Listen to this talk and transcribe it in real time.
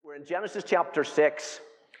in Genesis chapter 6,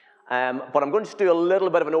 but I'm going to do a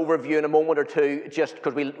little bit of an overview in a moment or two, just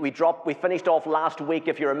because we finished off last week,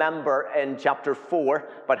 if you remember, in chapter 4,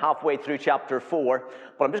 about halfway through chapter 4.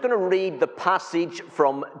 But I'm just going to read the passage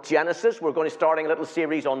from Genesis. We're going to be starting a little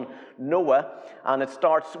series on Noah, and it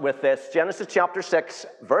starts with this. Genesis chapter 6,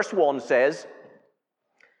 verse 1 says,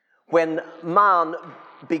 "When man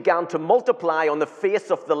began to multiply on the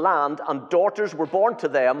face of the land, and daughters were born to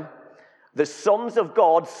them, the sons of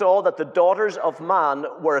God saw that the daughters of man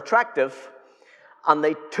were attractive, and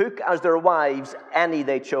they took as their wives any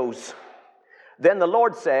they chose. Then the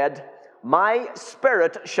Lord said, 'My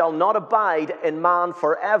spirit shall not abide in man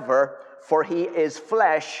forever, for he is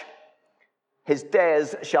flesh. His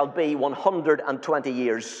days shall be 120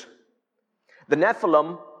 years. The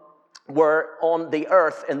Nephilim were on the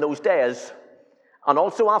earth in those days, and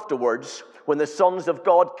also afterwards, when the sons of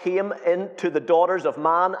God came into the daughters of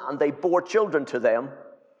man, and they bore children to them.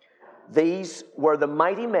 These were the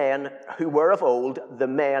mighty men who were of old, the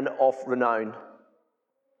men of renown.'"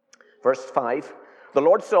 Verse 5, "The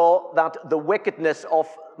Lord saw that the wickedness of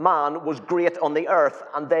man was great on the earth,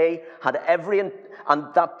 and that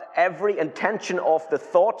every intention of the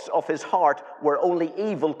thoughts of his heart were only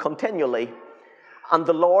evil continually. And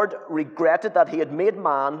the Lord regretted that he had made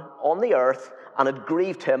man on the earth, and it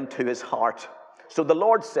grieved him to his heart. So the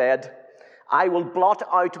Lord said, 'I will blot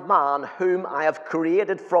out man whom I have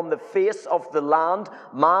created from the face of the land,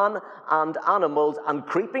 man and animals and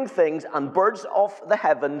creeping things and birds of the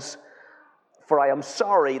heavens, for I am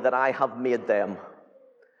sorry that I have made them.'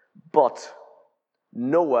 But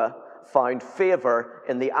Noah found favor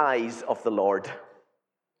in the eyes of the Lord."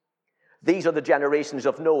 These are the generations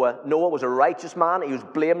of Noah. Noah was a righteous man. He was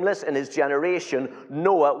blameless in his generation.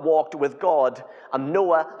 Noah walked with God. And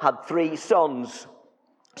Noah had 3 sons,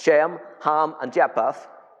 Shem, Ham, and Japheth.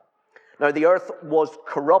 Now the earth was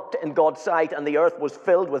corrupt in God's sight, and the earth was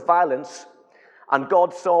filled with violence. And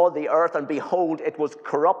God saw the earth, and behold, it was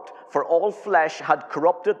corrupt, for all flesh had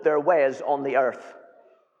corrupted their ways on the earth.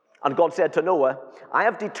 And God said to Noah, "I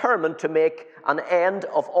have determined to make an end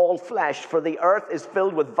of all flesh, for the earth is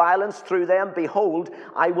filled with violence through them. Behold,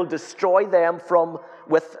 I will destroy them from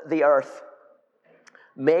with the earth.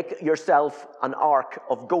 Make yourself an ark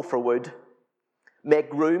of gopher wood.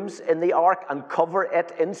 Make rooms in the ark and cover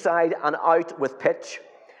it inside and out with pitch.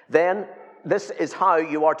 Then this is how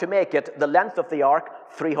you are to make it. The length of the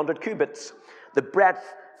ark, 300 cubits. The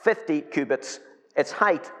breadth, 50 cubits. Its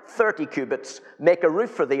height, 30 cubits. Make a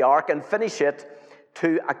roof for the ark and finish it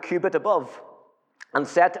to a cubit above. And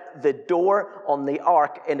set the door on the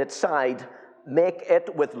ark in its side. Make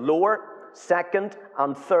it with lower, second,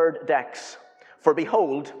 and third decks. For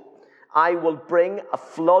behold, I will bring a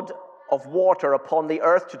flood of water upon the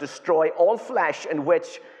earth to destroy all flesh, in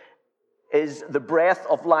which is the breath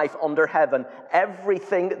of life under heaven.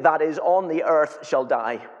 Everything that is on the earth shall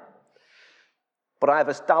die. But I have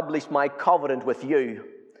established my covenant with you,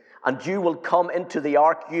 and you will come into the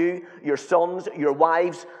ark, you, your sons, your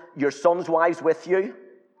wives, your sons' wives with you.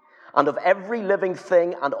 And of every living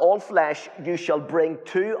thing and all flesh you shall bring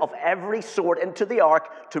 2 of every sort into the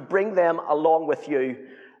ark, to bring them along with you.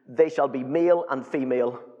 They shall be male and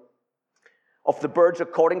female. Of the birds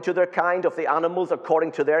according to their kind, of the animals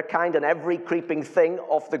according to their kind, and every creeping thing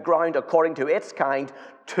of the ground according to its kind,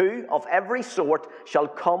 2 of every sort shall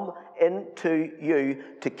come into you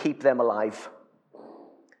to keep them alive.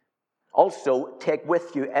 Also take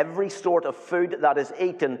with you every sort of food that is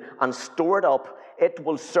eaten, and store it up. It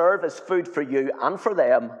will serve as food for you and for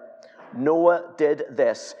them. Noah did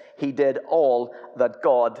this. He did all that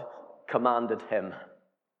God commanded him."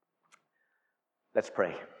 Let's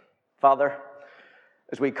pray. Father,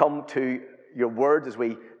 as we come to your word, as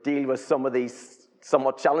we deal with some of these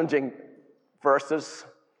somewhat challenging verses,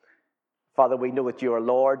 Father, we know that you are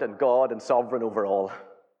Lord and God and sovereign over all.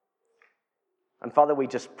 And Father, we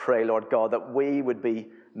just pray, Lord God, that we would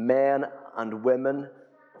be men and women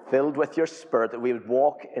filled with your Spirit, that we would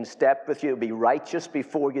walk in step with you, be righteous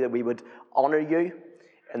before you, that we would honor you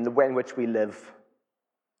in the way in which we live.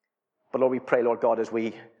 But Lord, we pray, Lord God, as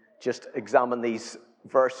we just examine these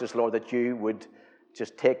verses, Lord, that you would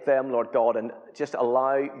just take them, Lord God, and just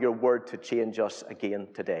allow your word to change us again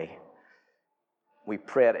today. We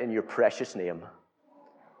pray it in your precious name.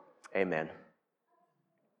 Amen.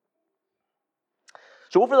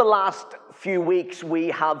 So over the last few weeks, we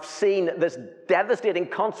have seen this devastating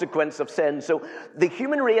consequence of sin. So the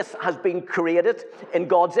human race has been created in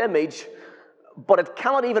God's image, but it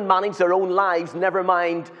cannot even manage their own lives, never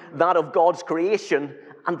mind that of God's creation.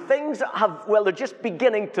 And things they're just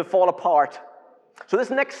beginning to fall apart. So this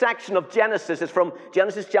next section of Genesis is from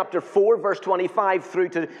Genesis chapter 4, verse 25 through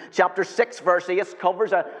to chapter 6, verse 8.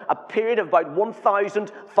 Covers a period of about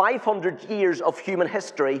 1,500 years of human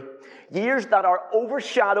history. Years that are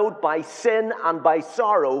overshadowed by sin and by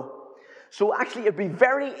sorrow. So actually it'd be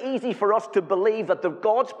very easy for us to believe that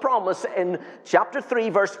God's promise in chapter 3,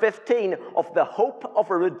 verse 15 of the hope of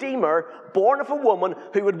a Redeemer born of a woman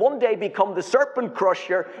who would one day become the serpent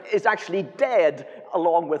crusher is actually dead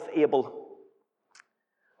along with Abel.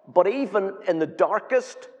 But even in the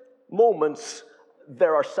darkest moments,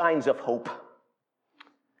 there are signs of hope.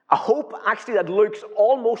 A hope actually that looks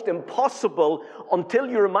almost impossible until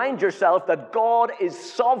you remind yourself that God is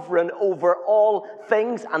sovereign over all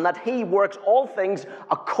things and that He works all things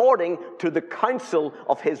according to the counsel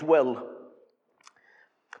of His will.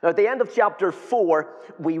 Now, at the end of chapter 4,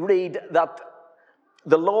 we read that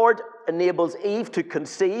the Lord enables Eve to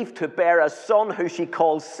conceive, to bear a son who she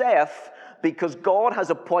calls Seth, because God has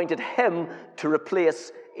appointed him to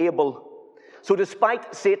replace Abel. So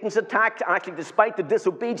despite Satan's attack, actually despite the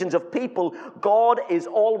disobedience of people, God is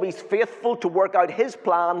always faithful to work out His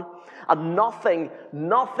plan, and nothing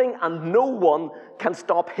and no one can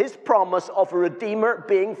stop His promise of a Redeemer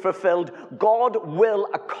being fulfilled. God will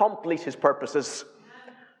accomplish His purposes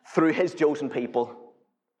through His chosen people.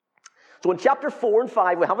 So in chapter 4 and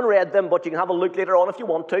 5, we haven't read them, but you can have a look later on if you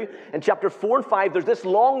want to. In chapter 4 and 5, there's this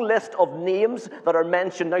long list of names that are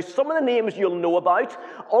mentioned. Now, some of the names you'll know about.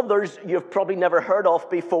 Others you've probably never heard of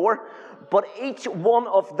before. But each one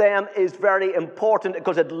of them is very important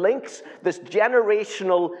because it links this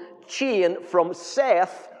generational chain from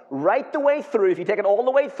Seth right the way through. If you take it all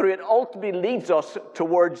the way through, it ultimately leads us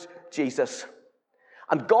towards Jesus.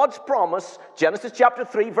 And God's promise, Genesis chapter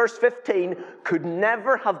 3, verse 15, could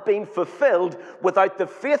never have been fulfilled without the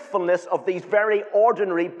faithfulness of these very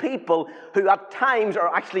ordinary people who at times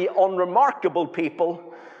are actually unremarkable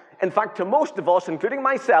people. In fact, to most of us, including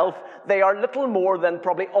myself, they are little more than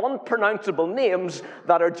probably unpronounceable names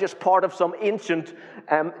that are just part of some ancient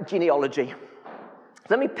genealogy.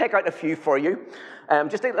 Let me pick out a few for you.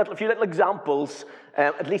 Just a few little examples,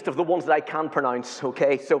 at least of the ones that I can pronounce,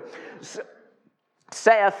 okay? So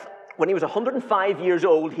Seth, when he was 105 years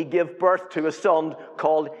old, he gave birth to a son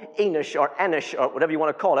called Enosh, or whatever you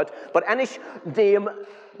want to call it. But Enosh's name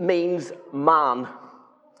means man.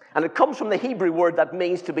 And it comes from the Hebrew word that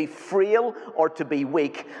means to be frail or to be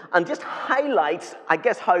weak. And just highlights, I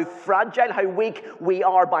guess, how fragile, how weak we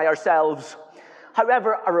are by ourselves.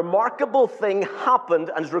 However, a remarkable thing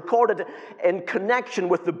happened and is recorded in connection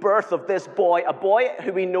with the birth of this boy, a boy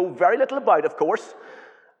who we know very little about, of course.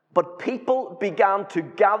 But people began to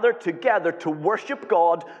gather together to worship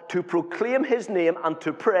God, to proclaim His name, and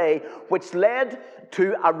to pray, which led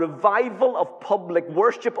to a revival of public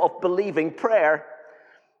worship, of believing prayer.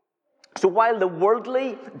 So while the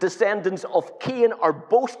worldly descendants of Cain are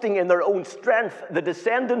boasting in their own strength, the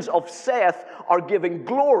descendants of Seth are giving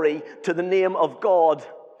glory to the name of God.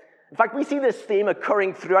 In fact, we see this theme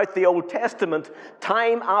occurring throughout the Old Testament.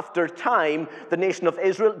 Time after time, the nation of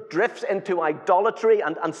Israel drifts into idolatry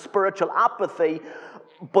and spiritual apathy,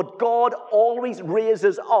 but God always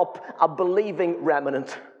raises up a believing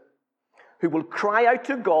remnant who will cry out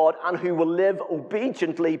to God and who will live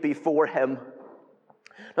obediently before Him.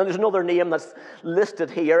 Now, there's another name that's listed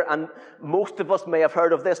here, and most of us may have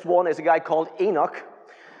heard of this one. Is a guy called Enoch.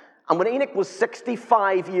 And when Enoch was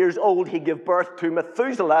 65 years old, he gave birth to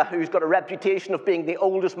Methuselah, who's got a reputation of being the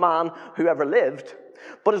oldest man who ever lived.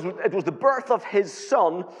 But it was the birth of his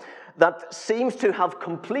son that seems to have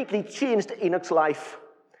completely changed Enoch's life.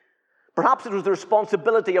 Perhaps it was the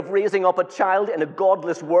responsibility of raising up a child in a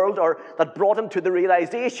godless world, or that brought him to the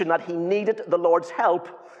realization that he needed the Lord's help.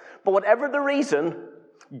 But whatever the reason,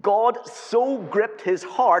 God so gripped his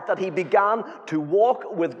heart that he began to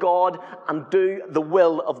walk with God and do the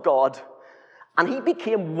will of God. And he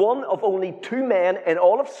became one of only 2 men in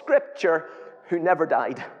all of Scripture who never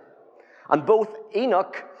died. And both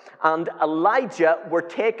Enoch and Elijah were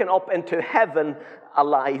taken up into heaven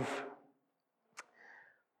alive.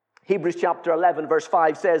 Hebrews chapter 11, verse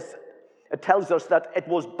 5 says, it tells us that it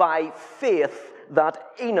was by faith that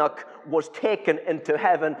Enoch was taken into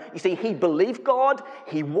heaven. You see, he believed God,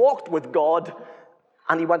 he walked with God,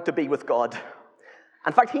 and he went to be with God.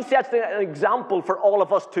 In fact, he sets an example for all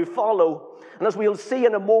of us to follow. And as we'll see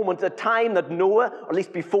in a moment, the time that Noah, or at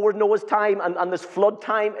least before Noah's time and this flood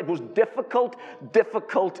time, it was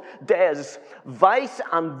difficult days. Vice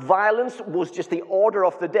and violence was just the order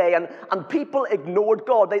of the day. And people ignored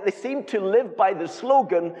God. They seemed to live by the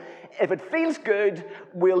slogan, if it feels good,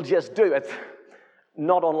 we'll just do it.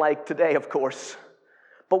 Not unlike today, of course.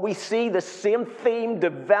 But we see the same theme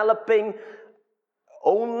developing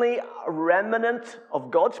Only a remnant of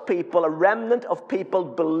God's people, a remnant of people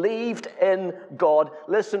believed in God.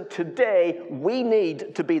 Listen, today we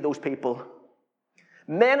need to be those people.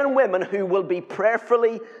 Men and women who will be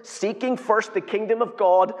prayerfully seeking first the kingdom of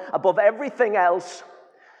God above everything else.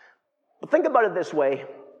 But think about it this way.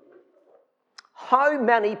 How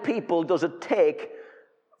many people does it take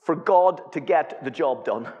for God to get the job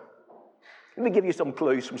done? Let me give you some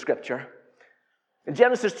clues from Scripture. In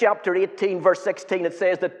Genesis chapter 18, verse 16, it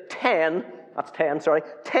says that 10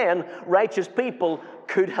 righteous people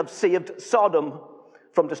could have saved Sodom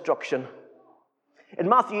from destruction. In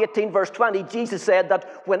Matthew 18, verse 20, Jesus said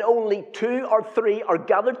that when only 2 or 3 are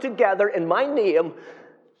gathered together in my name,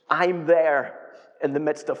 I'm there in the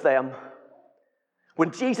midst of them.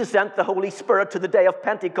 When Jesus sent the Holy Spirit to the day of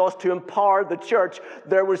Pentecost to empower the church,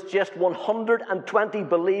 there was just 120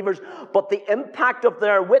 believers, but the impact of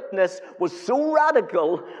their witness was so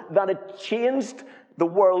radical that it changed the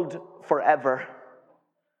world forever.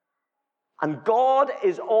 And God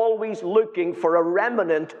is always looking for a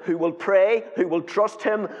remnant who will pray, who will trust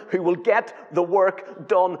Him, who will get the work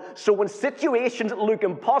done. So when situations look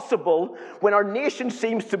impossible, when our nation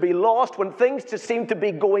seems to be lost, when things just seem to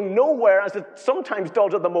be going nowhere, as it sometimes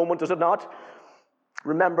does at the moment, does it not?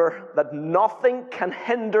 Remember that nothing can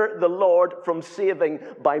hinder the Lord from saving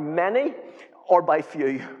by many or by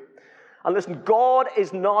few. And listen, God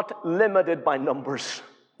is not limited by numbers.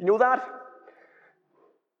 You know that?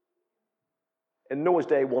 In Noah's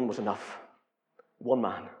day, one was enough. One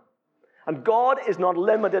man. And God is not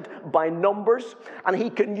limited by numbers, and He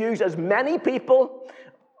can use as many people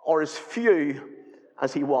or as few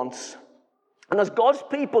as He wants. And as God's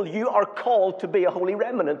people, you are called to be a holy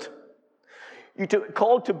remnant. You're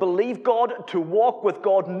called to believe God, to walk with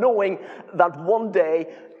God, knowing that one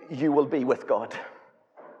day you will be with God.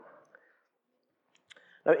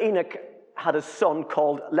 Now, Enoch had a son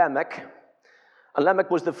called Lamech. And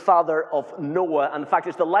Lamech was the father of Noah. And in fact,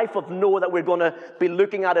 it's the life of Noah that we're going to be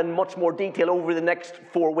looking at in much more detail over the next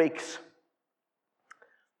 4 weeks.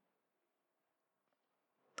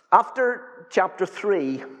 After chapter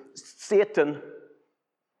 3, Satan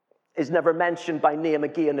is never mentioned by name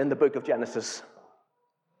again in the book of Genesis.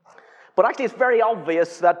 But actually, it's very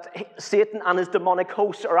obvious that Satan and his demonic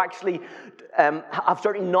hosts are actually have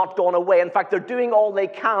certainly not gone away. In fact, they're doing all they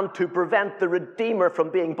can to prevent the Redeemer from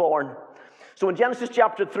being born. So in Genesis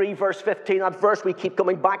chapter 3, verse 15, that verse we keep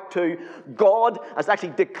coming back to, God has actually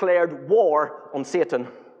declared war on Satan.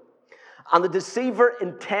 And the deceiver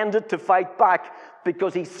intended to fight back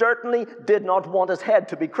because he certainly did not want his head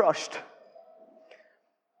to be crushed.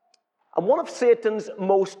 And one of Satan's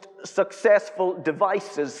most successful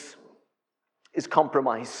devices is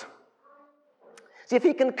compromise. See, if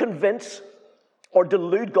he can convince or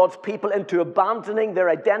delude God's people into abandoning their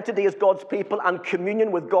identity as God's people and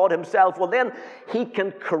communion with God Himself, well then he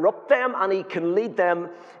can corrupt them and he can lead them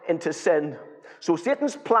into sin. So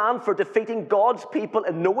Satan's plan for defeating God's people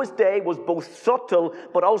in Noah's day was both subtle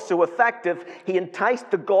but also effective. He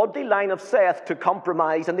enticed the godly line of Seth to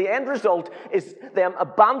compromise, and the end result is them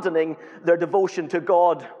abandoning their devotion to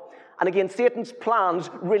God. And again, Satan's plans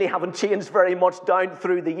really haven't changed very much down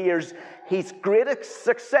through the years. His greatest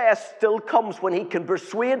success still comes when he can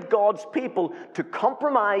persuade God's people to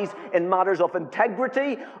compromise in matters of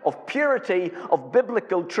integrity, of purity, of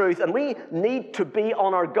biblical truth. And we need to be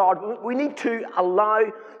on our guard. We need to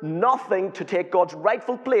allow nothing to take God's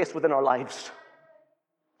rightful place within our lives.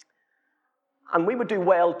 And we would do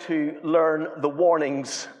well to learn the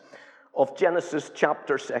warnings of Genesis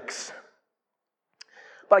chapter 6.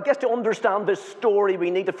 But I guess to understand this story, we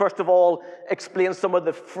need to first of all explain some of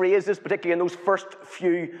the phrases, particularly in those first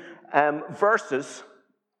few verses.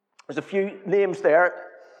 There's a few names there.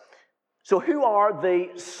 So who are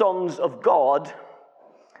the sons of God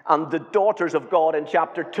and the daughters of God in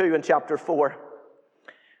chapter 2 and chapter 4?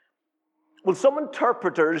 Well, some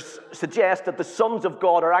interpreters suggest that the sons of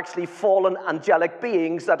God are actually fallen angelic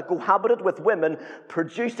beings that cohabited with women,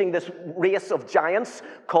 producing this race of giants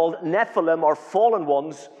called Nephilim, or fallen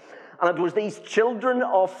ones. And it was these children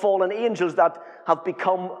of fallen angels that have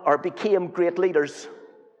become or became great leaders.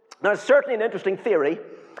 Now, it's certainly an interesting theory.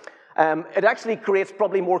 It actually creates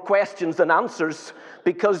probably more questions than answers,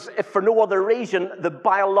 because if for no other reason, the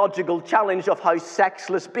biological challenge of how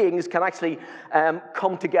sexless beings can actually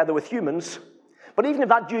come together with humans. But even if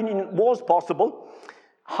that union was possible,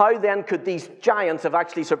 how then could these giants have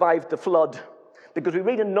actually survived the flood? Because we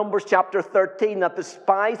read in Numbers chapter 13 that the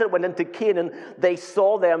spies that went into Canaan, they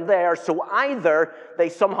saw them there. So either they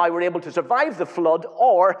somehow were able to survive the flood,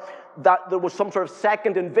 or that there was some sort of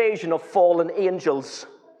second invasion of fallen angels.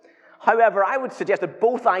 However, I would suggest that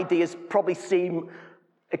both ideas probably seem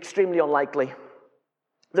extremely unlikely.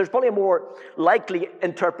 There's probably a more likely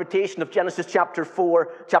interpretation of Genesis chapter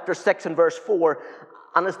 6 and verse 4,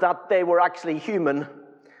 and it's that they were actually human,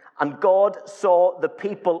 and God saw the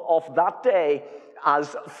people of that day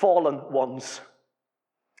as fallen ones.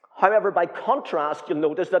 However, by contrast, you'll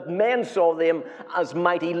notice that men saw them as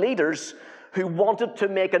mighty leaders who wanted to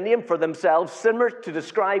make a name for themselves, similar to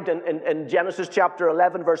described in Genesis chapter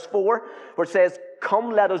 11, verse 4, where it says,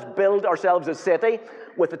 "Come, let us build ourselves a city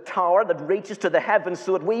with a tower that reaches to the heavens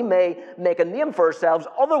so that we may make a name for ourselves.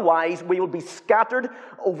 Otherwise, we will be scattered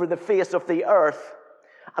over the face of the earth."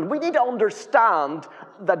 And we need to understand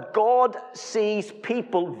that God sees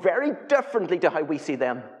people very differently to how we see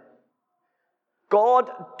them.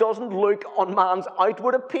 God doesn't look on man's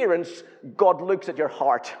outward appearance. God looks at your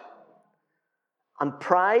heart. And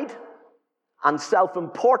pride and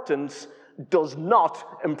self-importance does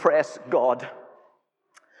not impress God.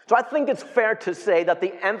 So I think it's fair to say that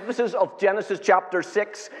the emphasis of Genesis chapter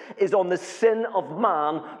 6 is on the sin of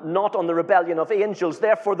man, not on the rebellion of angels.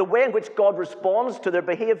 Therefore, the way in which God responds to their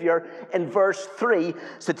behavior in verse 3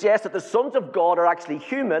 suggests that the sons of God are actually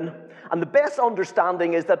human. And the best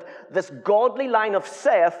understanding is that this godly line of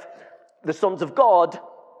Seth, the sons of God,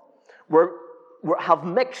 have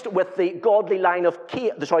mixed with the godly line of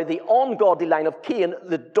Cain, the ungodly line of Cain,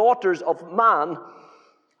 the daughters of man,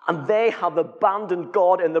 and they have abandoned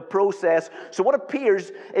God in the process. So what appears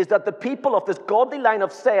is that the people of this godly line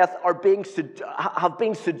of Seth have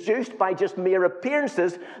been seduced by just mere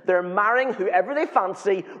appearances. They're marrying whoever they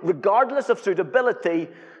fancy, regardless of suitability,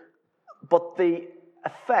 but the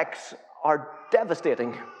effects are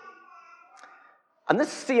devastating. And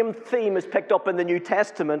this same theme is picked up in the New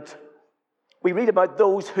Testament. We read about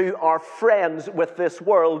those who are friends with this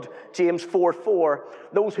world, James 4:4.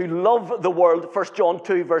 Those who love the world, 1 John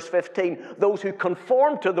 2, verse 15. Those who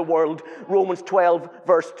conform to the world, Romans 12,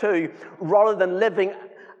 verse 2. Rather than living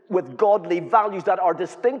with godly values that are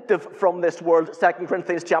distinctive from this world, 2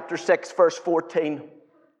 Corinthians chapter 6, verse 14.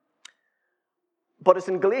 But it's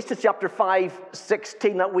in Galatians chapter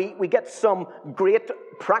 5:16 that we get some great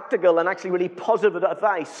practical and actually really positive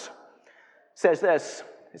advice. It says this.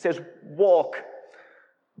 It says, "Walk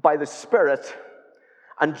by the Spirit,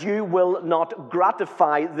 and you will not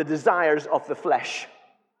gratify the desires of the flesh.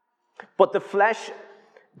 But the flesh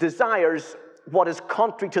desires what is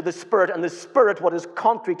contrary to the Spirit, and the Spirit what is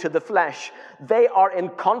contrary to the flesh. They are in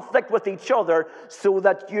conflict with each other, so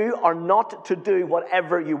that you are not to do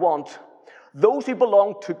whatever you want. Those who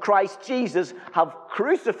belong to Christ Jesus have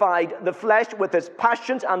crucified the flesh with its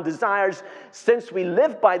passions and desires. Since we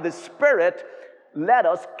live by the Spirit, let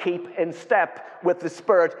us keep in step with the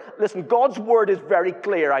Spirit." Listen, God's word is very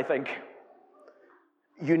clear, I think.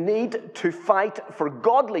 You need to fight for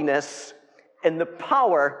godliness in the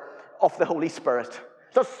power of the Holy Spirit.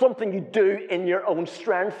 It's not something you do in your own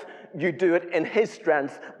strength. You do it in His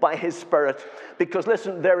strength by His Spirit. Because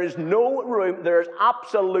listen, there is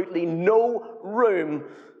absolutely no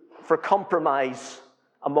room for compromise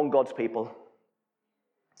among God's people.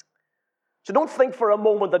 So don't think for a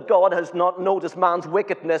moment that God has not noticed man's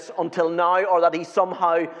wickedness until now, or that He's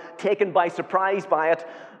somehow taken by surprise by it.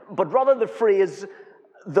 But rather, the phrase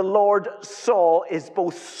 "the Lord saw" is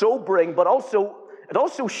both sobering, but it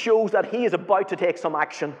also shows that He is about to take some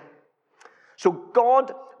action. So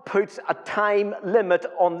God puts a time limit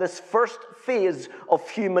on this first phase of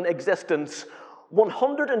human existence.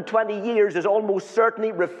 120 years is almost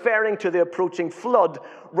certainly referring to the approaching flood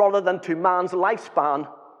rather than to man's lifespan.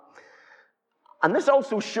 And this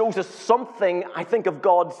also shows us something, I think, of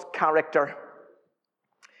God's character.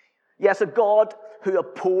 Yes, a God who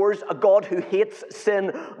abhors, a God who hates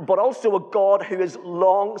sin, but also a God who is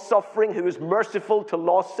long-suffering, who is merciful to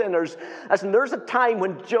lost sinners. As in, there's a time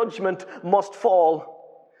when judgment must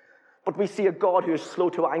fall, but we see a God who is slow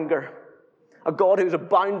to anger, a God who is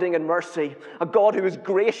abounding in mercy, a God who is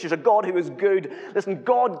gracious, a God who is good. Listen,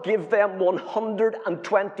 God gave them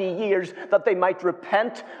 120 years that they might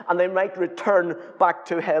repent and they might return back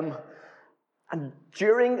to Him. And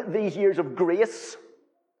during these years of grace,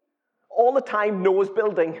 all the time Noah's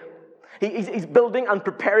building. He's building and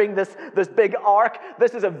preparing this big ark.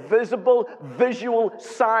 This is a visual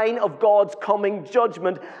sign of God's coming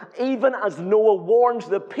judgment. Even as Noah warns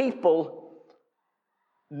the people,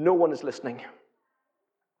 no one is listening.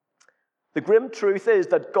 The grim truth is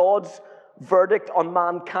that God's verdict on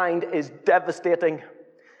mankind is devastating.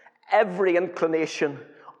 Every inclination,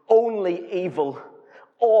 only evil,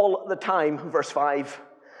 all the time, verse 5.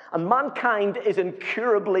 And mankind is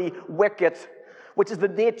incurably wicked. which is the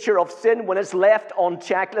nature of sin when it's left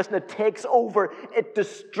unchecked. Listen, it takes over. It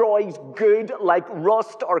destroys good like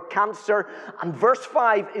rust or cancer. And verse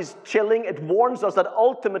 5 is chilling. It warns us that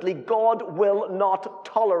ultimately God will not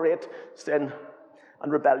tolerate sin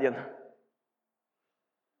and rebellion.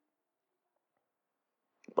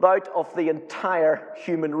 But out of the entire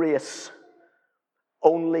human race,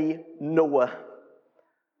 only Noah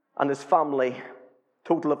and his family,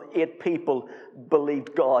 total of 8 people,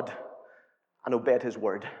 believed God and obeyed his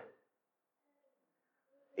word.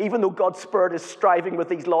 Even though God's Spirit is striving with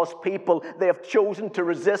these lost people, they have chosen to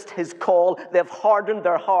resist his call. They have hardened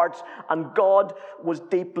their hearts, and God was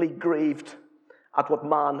deeply grieved at what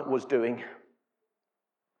man was doing.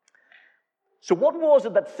 So what was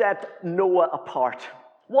it that set Noah apart?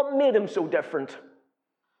 What made him so different?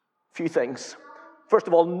 A few things. First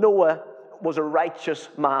of all, Noah was a righteous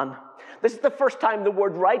man. This is the first time the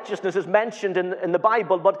word righteousness is mentioned in the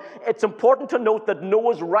Bible, but it's important to note that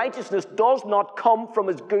Noah's righteousness does not come from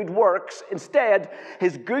his good works. Instead,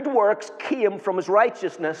 his good works came from his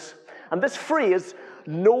righteousness. And this phrase,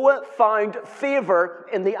 Noah found favor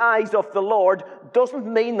in the eyes of the Lord, doesn't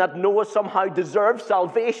mean that Noah somehow deserves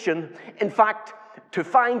salvation. In fact, to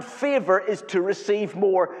find favor is to receive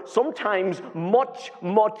more, sometimes much,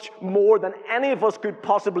 much more than any of us could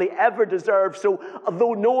possibly ever deserve. So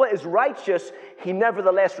although Noah is righteous, he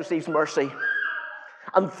nevertheless receives mercy.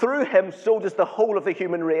 And through him, so does the whole of the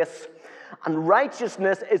human race. And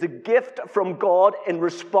righteousness is a gift from God in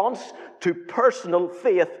response to personal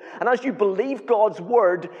faith. And as you believe God's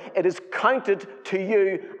word, it is counted to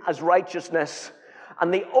you as righteousness.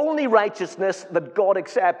 And the only righteousness that God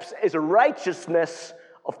accepts is a righteousness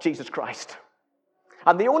of Jesus Christ.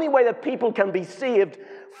 And the only way that people can be saved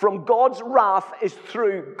from God's wrath is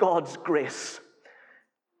through God's grace.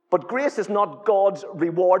 But grace is not God's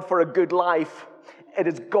reward for a good life. It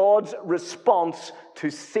is God's response to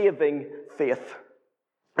saving faith.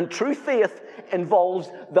 And true faith involves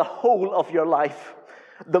the whole of your life.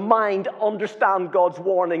 The mind understands God's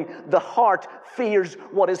warning. The heart fears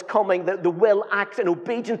what is coming. The will acts in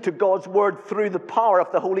obedience to God's word through the power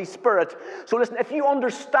of the Holy Spirit. So listen, if you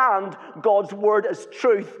understand God's word as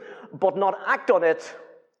truth, but not act on it,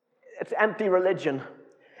 it's empty religion.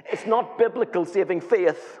 It's not biblical saving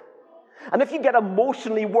faith. And if you get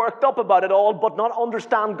emotionally worked up about it all, but not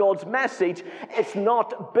understand God's message, it's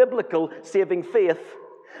not biblical saving faith.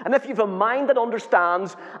 And if you have a mind that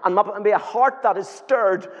understands and maybe a heart that is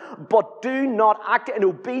stirred, but do not act in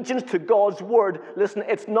obedience to God's word, listen,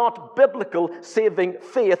 it's not biblical saving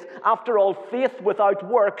faith. After all, faith without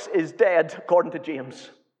works is dead, according to James.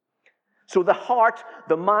 So the heart,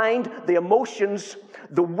 the mind, the emotions,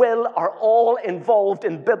 the will are all involved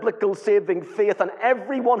in biblical saving faith. And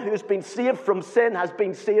everyone who has been saved from sin has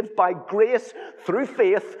been saved by grace through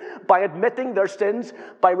faith, by admitting their sins,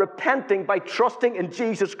 by repenting, by trusting in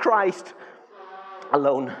Jesus Christ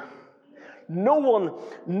alone. No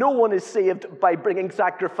one is saved by bringing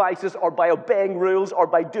sacrifices or by obeying rules or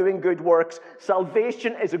by doing good works.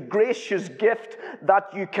 Salvation is a gracious gift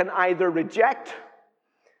that you can either reject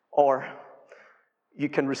or you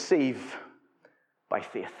can receive by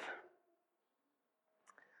faith.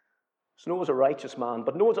 So Noah's a righteous man,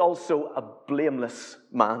 but Noah's also a blameless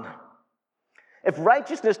man. If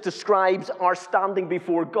righteousness describes our standing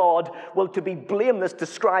before God, well, to be blameless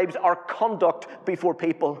describes our conduct before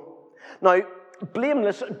people. Now,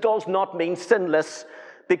 blameless does not mean sinless,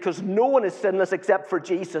 because no one is sinless except for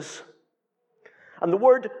Jesus. And the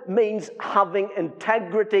word means having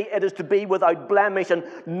integrity. It is to be without blemish. And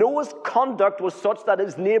Noah's conduct was such that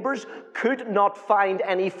his neighbors could not find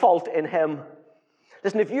any fault in him.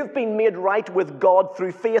 Listen, if you've been made right with God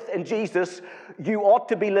through faith in Jesus, you ought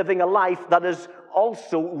to be living a life that is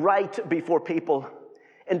also right before people.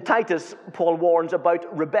 In Titus, Paul warns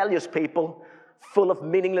about rebellious people, full of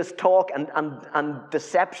meaningless talk and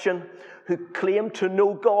deception, who claim to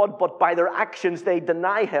know God, but by their actions they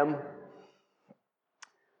deny him.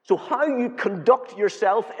 So how you conduct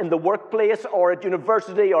yourself in the workplace or at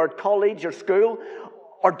university or at college or school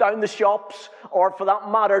or down the shops or, for that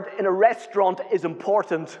matter, in a restaurant is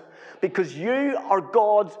important, because you are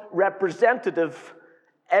God's representative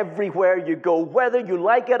everywhere you go. Whether you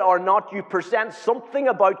like it or not, you present something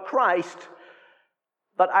about Christ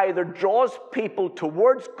that either draws people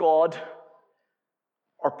towards God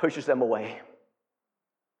or pushes them away.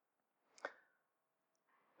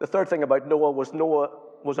 The third thing about Noah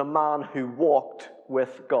was a man who walked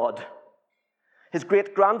with God. His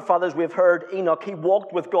great-grandfather, as we've heard, Enoch, he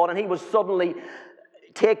walked with God and he was suddenly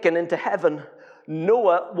taken into heaven.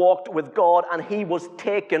 Noah walked with God and he was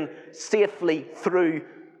taken safely through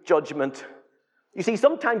judgment. You see,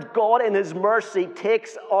 sometimes God in his mercy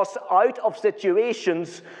takes us out of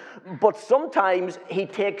situations, but sometimes he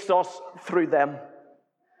takes us through them.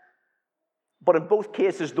 But in both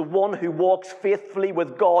cases, the one who walks faithfully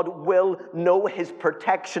with God will know his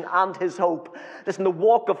protection and his hope. Listen, the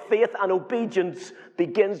walk of faith and obedience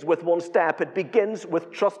begins with one step. It begins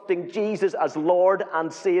with trusting Jesus as Lord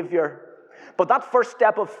and Savior. But that first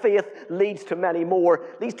step of faith leads to many more,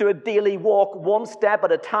 leads to a daily walk, one step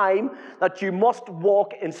at a time, that you must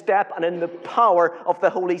walk in step and in the power of the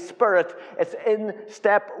Holy Spirit. It's in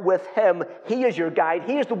step with him. He is your guide.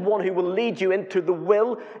 He is the one who will lead you into the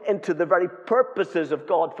will, into the very purposes of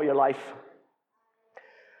God for your life.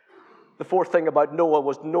 The fourth thing about Noah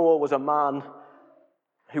was a man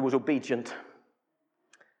who was obedient.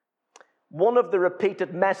 One of the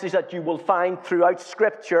repeated messages that you will find throughout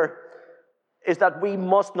Scripture is that we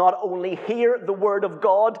must not only hear the word of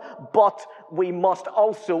God, but we must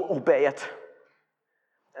also obey it.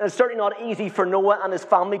 And it's certainly not easy for Noah and his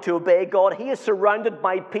family to obey God. He is surrounded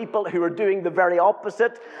by people who are doing the very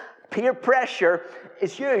opposite. Peer pressure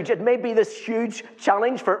is huge. It may be this huge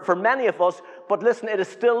challenge for many of us, but listen, it is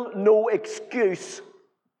still no excuse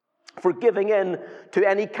for giving in to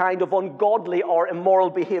any kind of ungodly or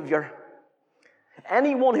immoral behavior.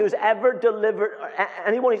 Anyone who's ever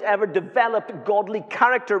developed godly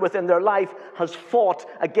character within their life has fought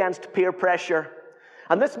against peer pressure.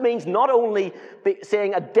 And this means not only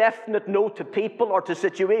saying a definite no to people or to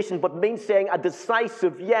situations, but means saying a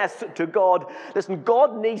decisive yes to God. Listen,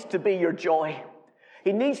 God needs to be your joy.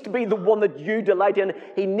 He needs to be the one that you delight in.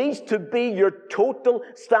 He needs to be your total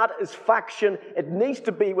satisfaction. It needs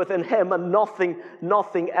to be within him and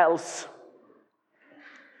nothing else.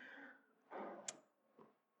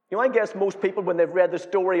 You know, I guess most people, when they've read the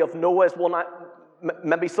story of Noah, is one,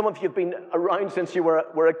 maybe some of you have been around since you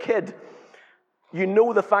were a kid. You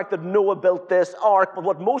know the fact that Noah built this ark, but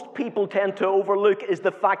what most people tend to overlook is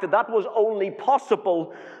the fact that that was only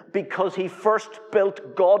possible because he first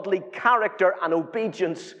built godly character and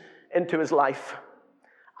obedience into his life.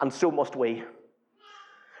 And so must we.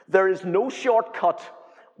 There is no shortcut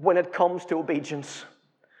when it comes to obedience,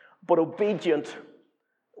 but obedient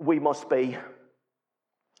we must be.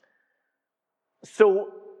 So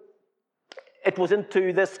it was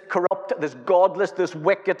into this corrupt, this godless, this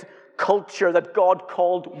wicked culture that God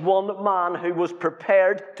called one man who was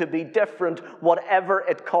prepared to be different, whatever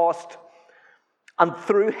it cost. And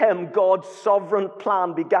through him, God's sovereign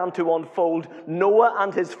plan began to unfold. Noah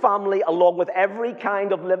and his family, along with every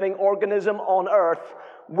kind of living organism on earth,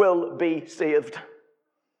 will be saved.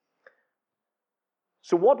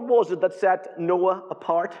 So what was it that set Noah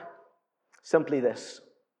apart? Simply this.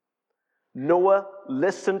 Noah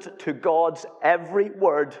listened to God's every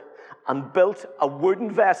word and built a wooden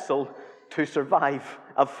vessel to survive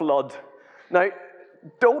a flood. Now,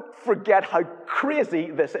 don't forget how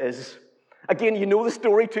crazy this is. Again, you know the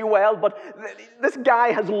story too well, but this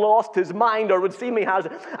guy has lost his mind, or would seem he has.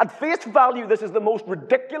 At face value, this is the most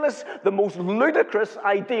ridiculous, the most ludicrous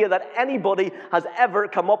idea that anybody has ever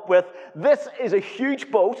come up with. This is a huge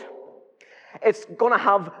boat. It's going to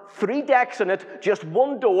have 3 decks in it, just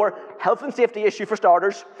one door, health and safety issue for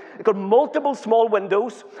starters. It's got multiple small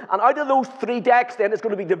windows, and out of those 3 decks then it's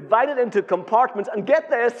going to be divided into compartments, and get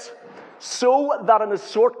this, so that an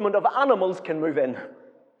assortment of animals can move in.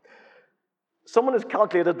 Someone has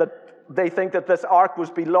calculated that they think that this ark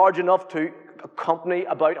would be large enough to accompany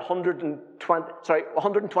about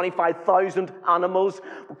 125,000 animals,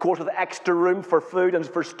 of course with extra room for food and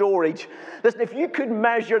for storage. Listen, if you could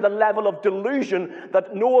measure the level of delusion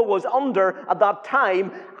that Noah was under at that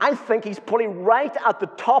time, I think he's probably right at the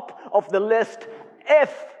top of the list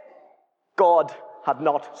if God had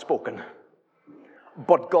not spoken.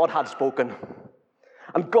 But God had spoken.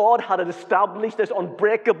 And God had established this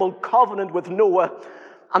unbreakable covenant with Noah.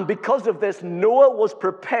 And because of this, Noah was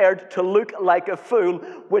prepared to look like a fool,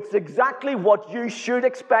 which is exactly what you should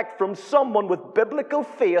expect from someone with biblical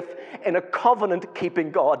faith in a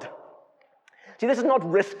covenant-keeping God. See, this is not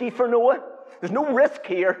risky for Noah. There's no risk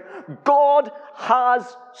here. God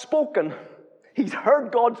has spoken. He's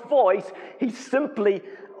heard God's voice. He's simply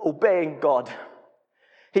obeying God.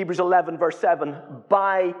 Hebrews 11, verse 7,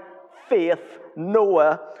 by faith,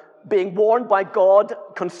 Noah, being warned by God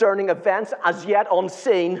concerning events as yet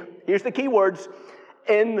unseen, here's the key words,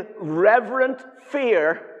 in reverent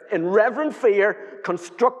fear,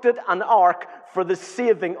 constructed an ark for the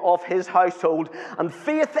saving of his household. And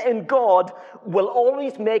faith in God will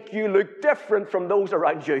always make you look different from those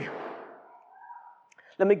around you.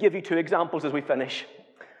 Let me give you 2 examples as we finish.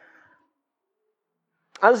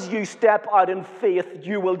 As you step out in faith,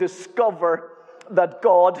 you will discover that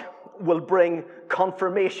God will bring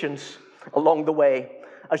confirmations along the way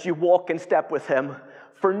as you walk in step with him.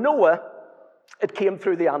 For Noah, it came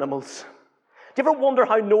through the animals. Do you ever wonder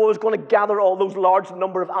how Noah was going to gather all those large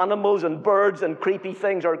number of animals and birds and creepy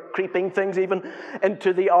things, or creeping things even,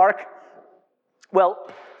 into the ark? Well,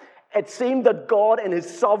 it seemed that God in his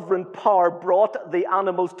sovereign power brought the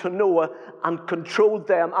animals to Noah and controlled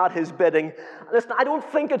them at his bidding. Listen, I don't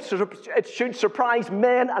think it should surprise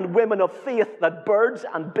men and women of faith that birds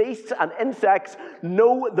and beasts and insects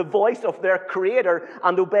know the voice of their Creator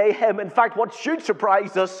and obey him. In fact, what should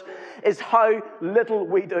surprise us is how little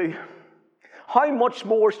we do. How much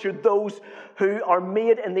more should those who are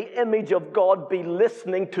made in the image of God be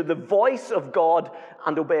listening to the voice of God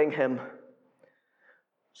and obeying him?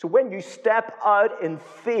 So when you step out in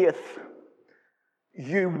faith,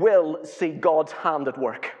 you will see God's hand at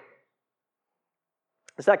work.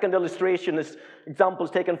 The second illustration is examples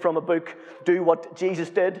taken from a book, Do What Jesus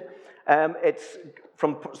Did. It's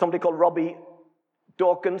from somebody called Robbie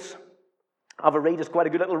Dawkins. Have a read. It's quite a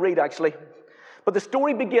good little read, actually. But the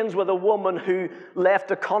story begins with a woman who left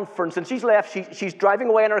a conference, and she's driving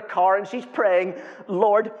away in her car, and she's praying,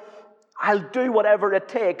 Lord, I'll do whatever it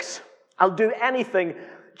takes. I'll do anything.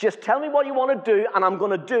 Just tell me what you want to do, and I'm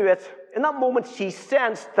going to do it. In that moment, she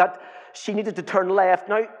sensed that she needed to turn left.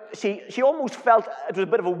 Now, she almost felt it was a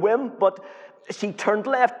bit of a whim, but she turned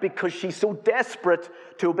left because she's so desperate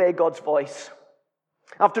to obey God's voice.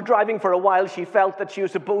 After driving for a while, she felt that she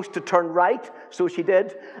was supposed to turn right, so she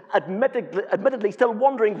did, admittedly still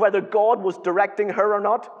wondering whether God was directing her or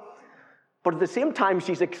not. But at the same time,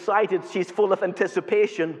 she's excited, she's full of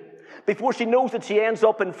anticipation. Before she knows it, she ends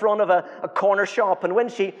up in front of a corner shop, and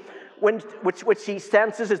which she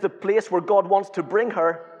senses is the place where God wants to bring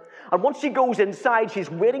her. And once she goes inside, she's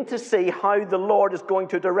waiting to see how the Lord is going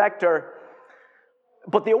to direct her.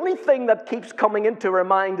 But the only thing that keeps coming into her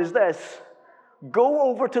mind is this: go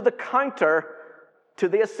over to the counter, to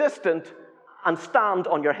the assistant, and stand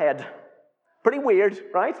on your head. Pretty weird,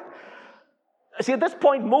 right? See, at this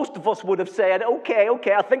point, most of us would have said, okay,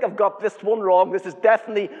 I think I've got this one wrong. This is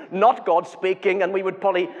definitely not God speaking, and we would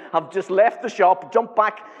probably have just left the shop, jumped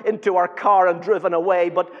back into our car, and driven away.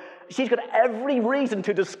 But she's got every reason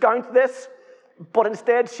to discount this, but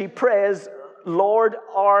instead she prays, Lord,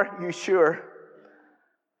 are you sure?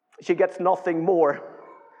 She gets nothing more.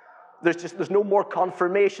 There's no more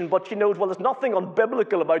confirmation, but she knows, well, there's nothing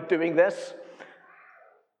unbiblical about doing this.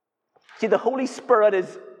 See, the Holy Spirit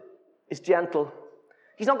is gentle.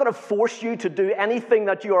 He's not going to force you to do anything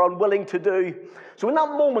that you are unwilling to do. So in that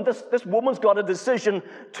moment, this woman's got a decision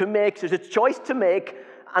to make. There's a choice to make,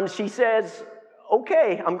 and she says,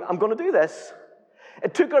 okay, I'm going to do this.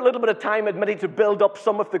 It took her a little bit of time, admittedly, to build up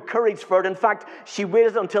some of the courage for it. In fact, she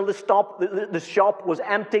waited until the shop was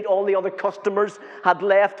emptied, all the other customers had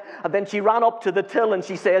left, and then she ran up to the till and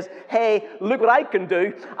she says, hey, look what I can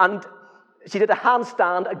do. And she did a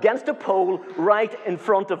handstand against a pole right in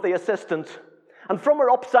front of the assistant. And from her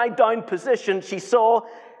upside-down position, she saw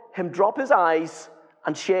him drop his eyes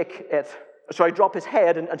and shake it. Drop his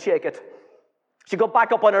head and shake it. She got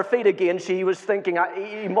back up on her feet again. She was thinking,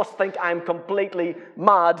 he must think I'm completely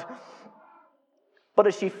mad. But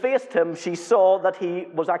as she faced him, she saw that he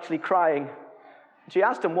was actually crying. She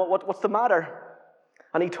asked him, what's the matter?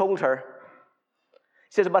 And he told her.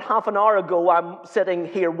 He says, about half an hour ago, I'm sitting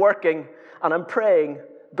here working, and I'm praying,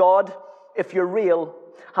 God, if you're real,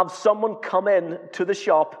 have someone come in to the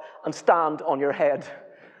shop and stand on your head.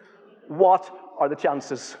 What are the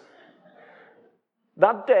chances?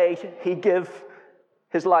 That day, he gave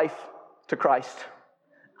his life to Christ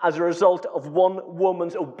as a result of one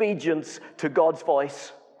woman's obedience to God's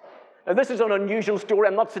voice. Now, this is an unusual story.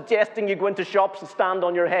 I'm not suggesting you go into shops and stand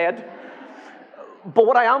on your head. But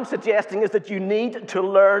what I am suggesting is that you need to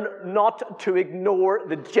learn not to ignore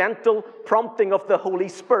the gentle prompting of the Holy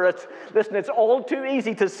Spirit. Listen, it's all too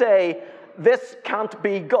easy to say, this can't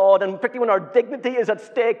be God. And particularly when our dignity is at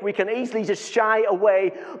stake, we can easily just shy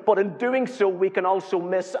away. But in doing so, we can also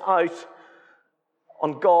miss out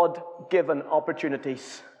on God-given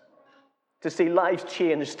opportunities to see lives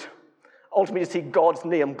changed, ultimately to see God's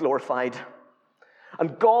name glorified.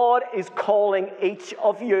 And God is calling each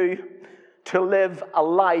of you to live a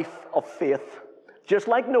life of faith, just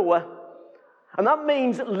like Noah. And that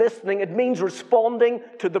means listening. It means responding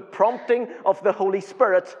to the prompting of the Holy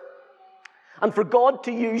Spirit. And for God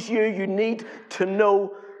to use you, you need to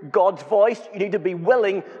know God's voice. You need to be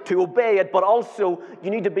willing to obey it, but also you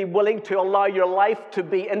need to be willing to allow your life to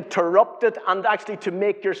be interrupted and actually to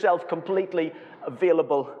make yourself completely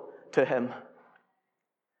available to Him.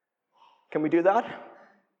 Can we do that?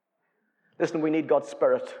 Listen, we need God's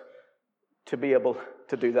Spirit. to be able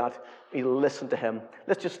to do that. We listen to him.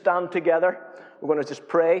 Let's just stand together. We're going to just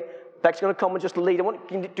pray. Beck's going to come and just lead. I want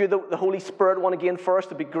you to do the Holy Spirit one again first.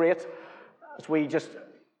 It'd be great as we just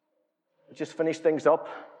finish things up.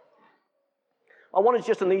 I want to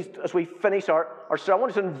just, as we finish our service, I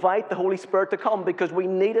want to invite the Holy Spirit to come because we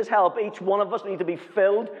need his help. Each one of us need to be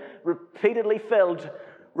filled, repeatedly filled,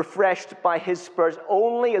 refreshed by his Spirit.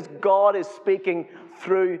 Only as God is speaking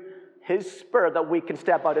through his Spirit that we can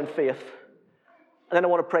step out in faith. And then I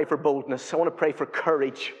want to pray for boldness. I want to pray for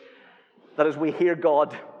courage. That as we hear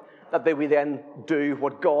God, that we then do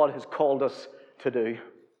what God has called us to do.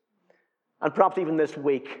 And perhaps even this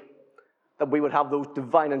week, that we would have those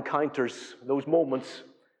divine encounters, those moments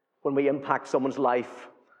when we impact someone's life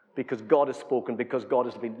because God has spoken, because God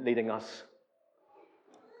has been leading us.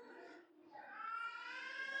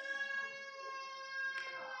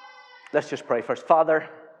 Let's just pray first. Father,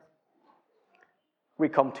 we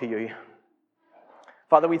come to you.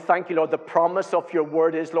 Father, we thank you, Lord. The promise of your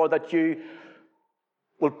word is, Lord, that you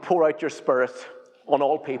will pour out your Spirit on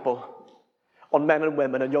all people, on men and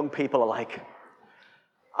women and young people alike.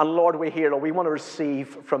 And Lord, we hear, Lord, we want to receive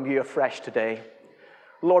from you afresh today.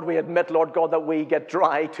 Lord, we admit, Lord God, that we get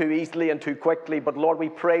dry too easily and too quickly. But Lord, we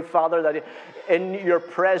pray, Father, that in your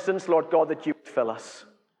presence, Lord God, that you fill us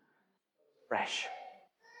fresh.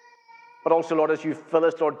 But also, Lord, as you fill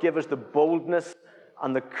us, Lord, give us the boldness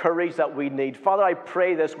and the courage that we need. Father, I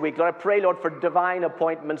pray this week, Lord, I pray, Lord, for divine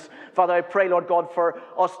appointments. Father, I pray, Lord God, for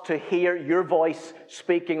us to hear your voice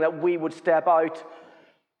speaking, that we would step out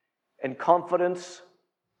in confidence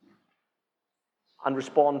and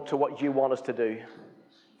respond to what you want us to do.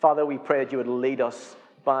 Father, we pray that you would lead us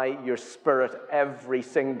by your Spirit every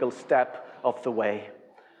single step of the way.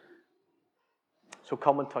 So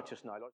come and touch us now, Lord.